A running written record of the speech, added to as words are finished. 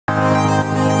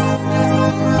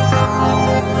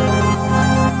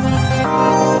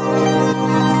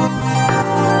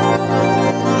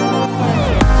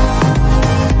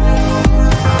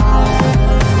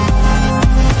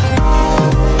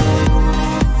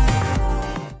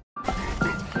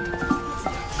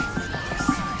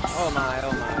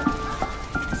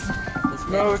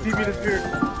Go, TP the spirit.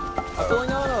 I'm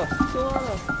filling Ana. Kill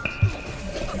Ana.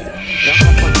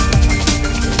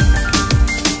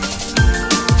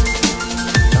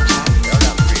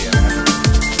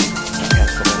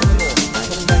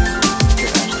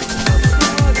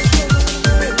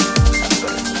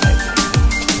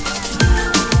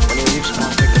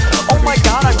 Oh my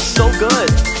god, I'm so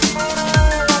good!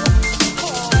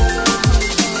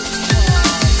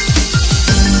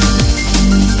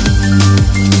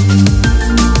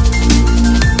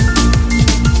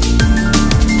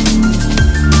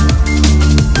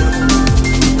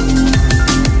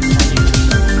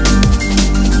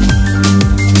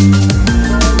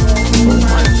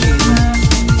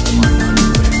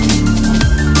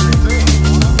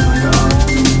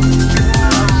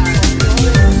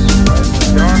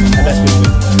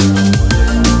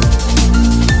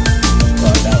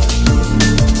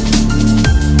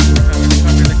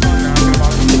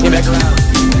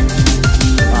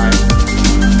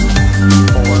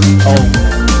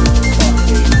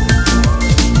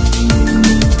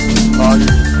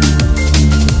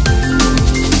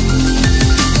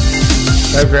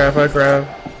 I grab.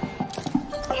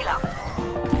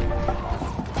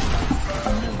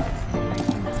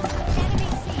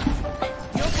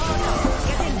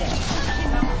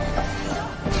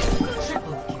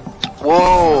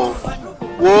 Whoa!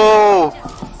 Whoa!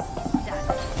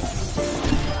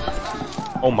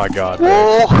 Oh my god.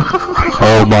 Whoa!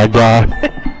 Oh my god.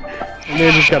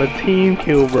 Man just got a team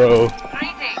kill, bro.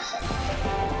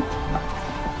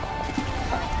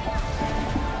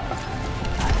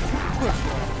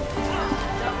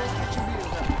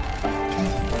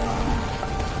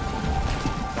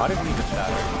 Why did we even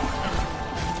shatter?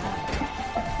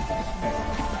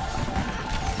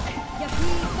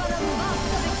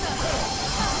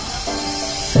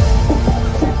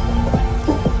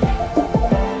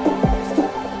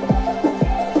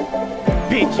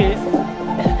 Bitches.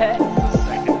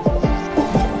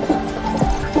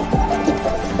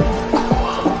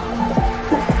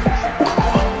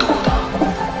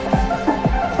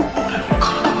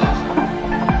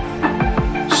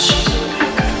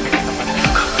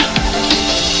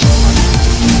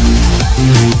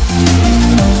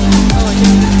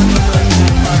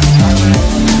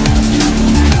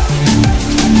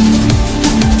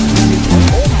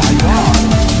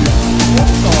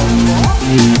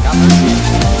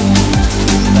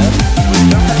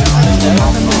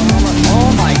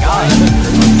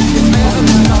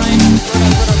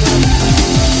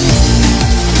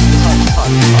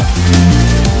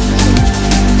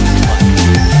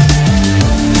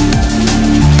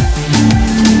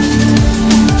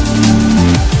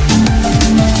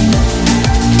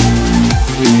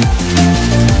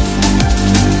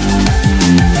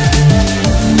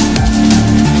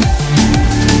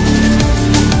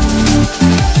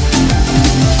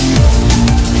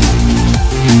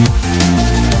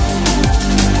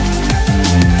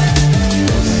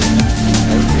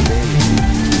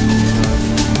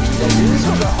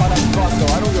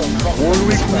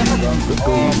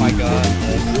 Oh my god.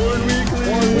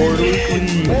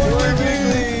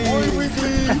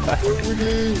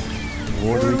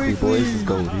 Ward Weekly, boys, let's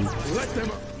go, dude.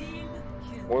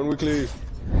 One weekly.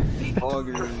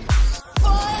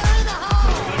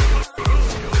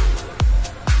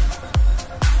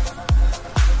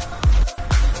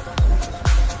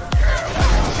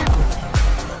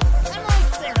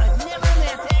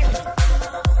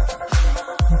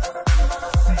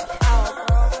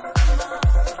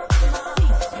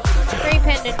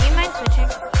 Panda, do you mind switching?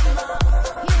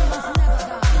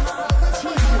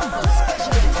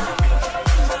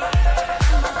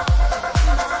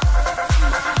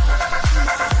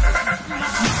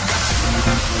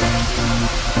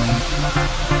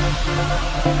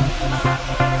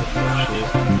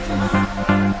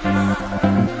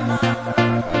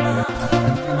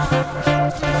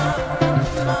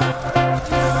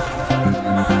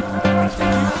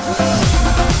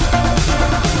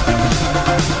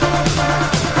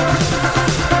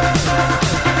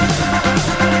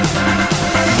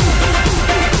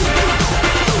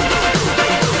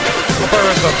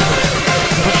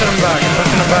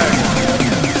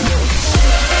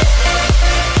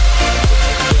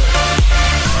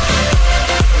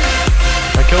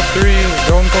 I killed 3,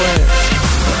 go and play it.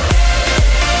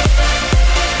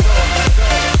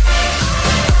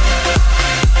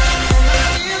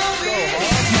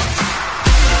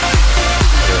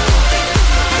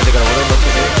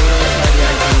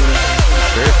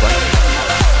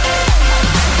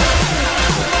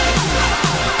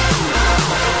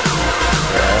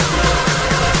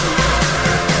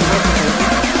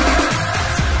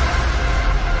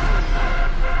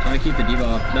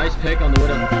 first pick on the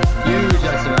wood. Huge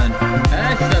Esteban.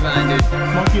 Esteban, dude.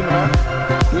 Monkey in the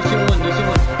back. Lucio one. Lucio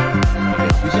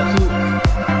two.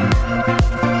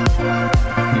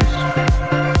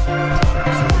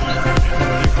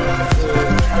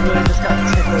 I really just got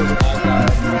tickled.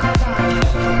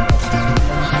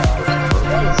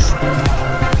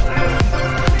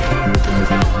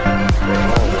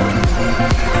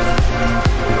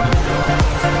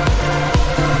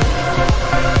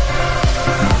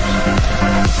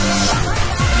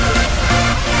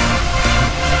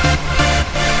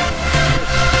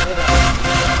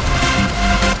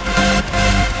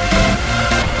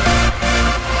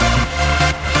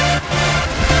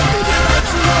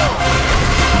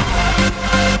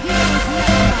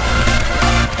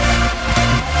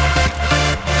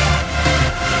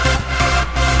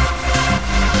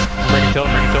 Tilt.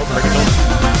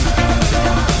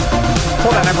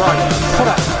 Hold that, I'm wrong. Hold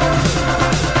that.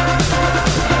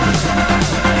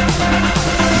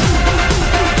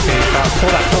 Okay,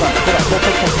 hold that. Hold.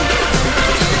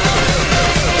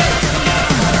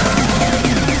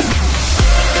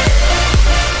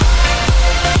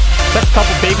 Sex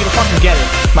couple, baby, let's fucking get it.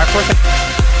 My first.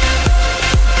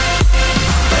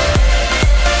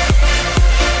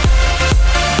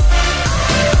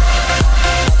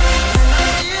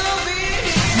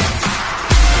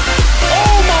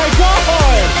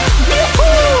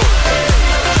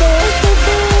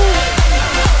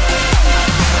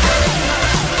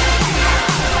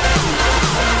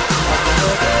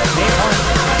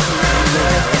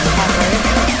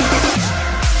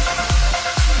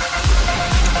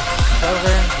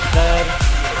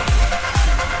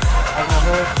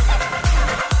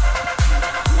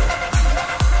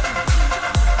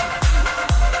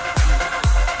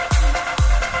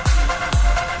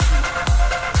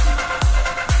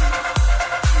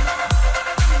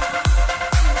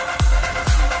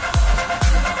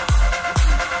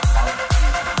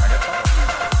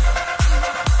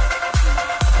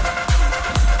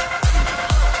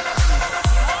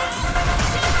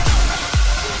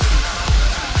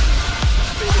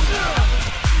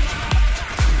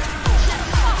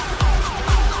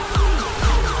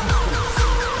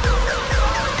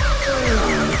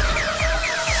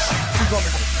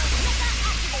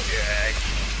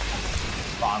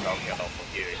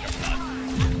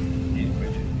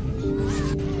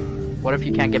 What if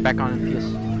you can't get back on PS?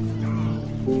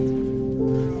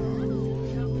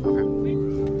 Okay.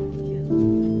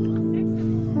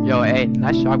 Yo, hey,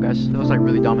 nice job, guys. That was like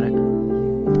really dominant.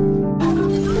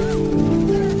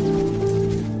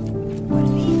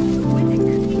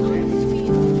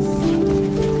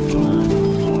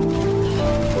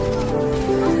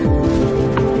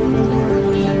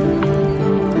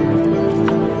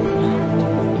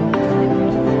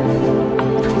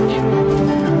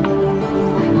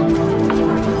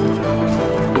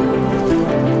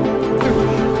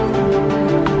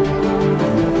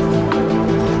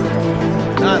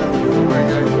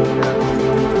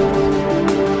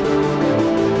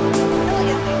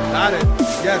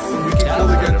 Yes, we can kill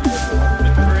again.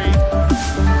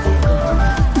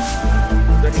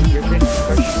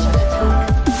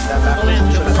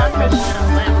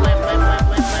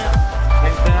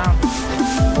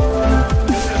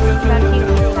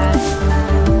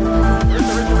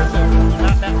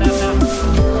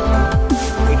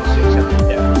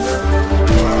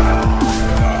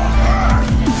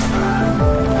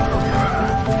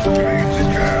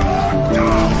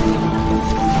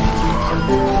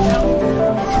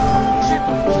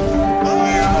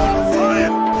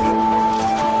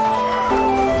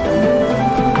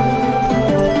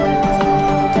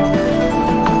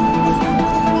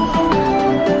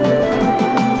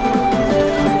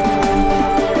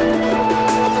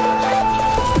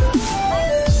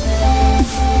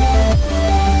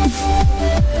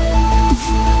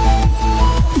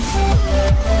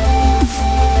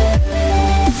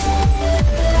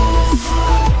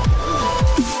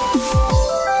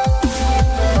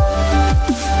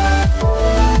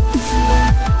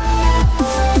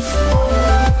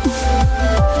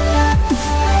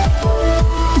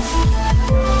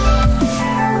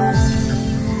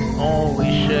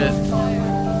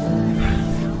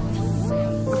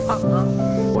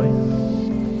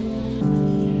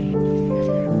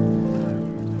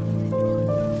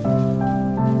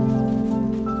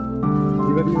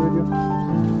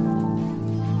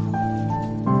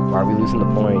 Why are we losing the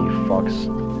point, you fucks?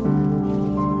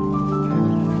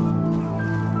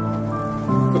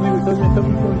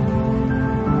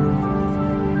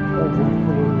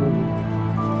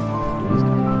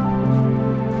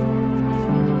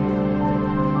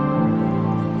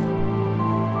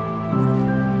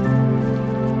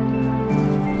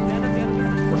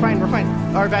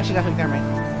 Or actually, definitely thermite.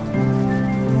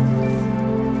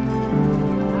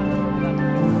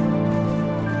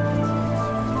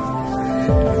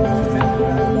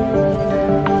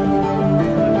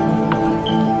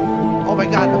 Oh my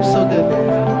god, I'm so good.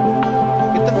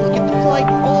 Get the flight.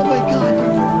 Oh my god,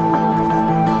 dude.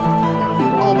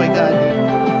 Oh my god, dude.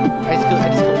 I just killed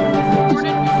him.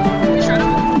 Jordan, you shot him.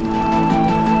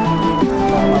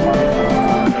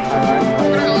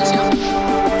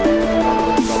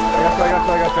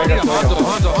 I got Hanzo,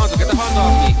 get the Hanzo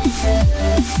off me.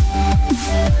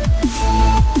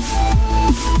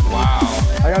 Wow.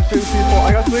 I got 2 people.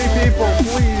 I got 3 people.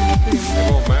 Please, team. It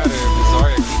won't matter.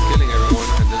 Sorry, I keep killing everyone.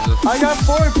 And there's just... I got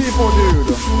 4 people,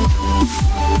 dude.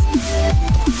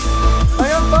 I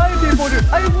got 5 people, dude.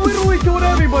 I literally killed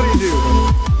everybody, dude.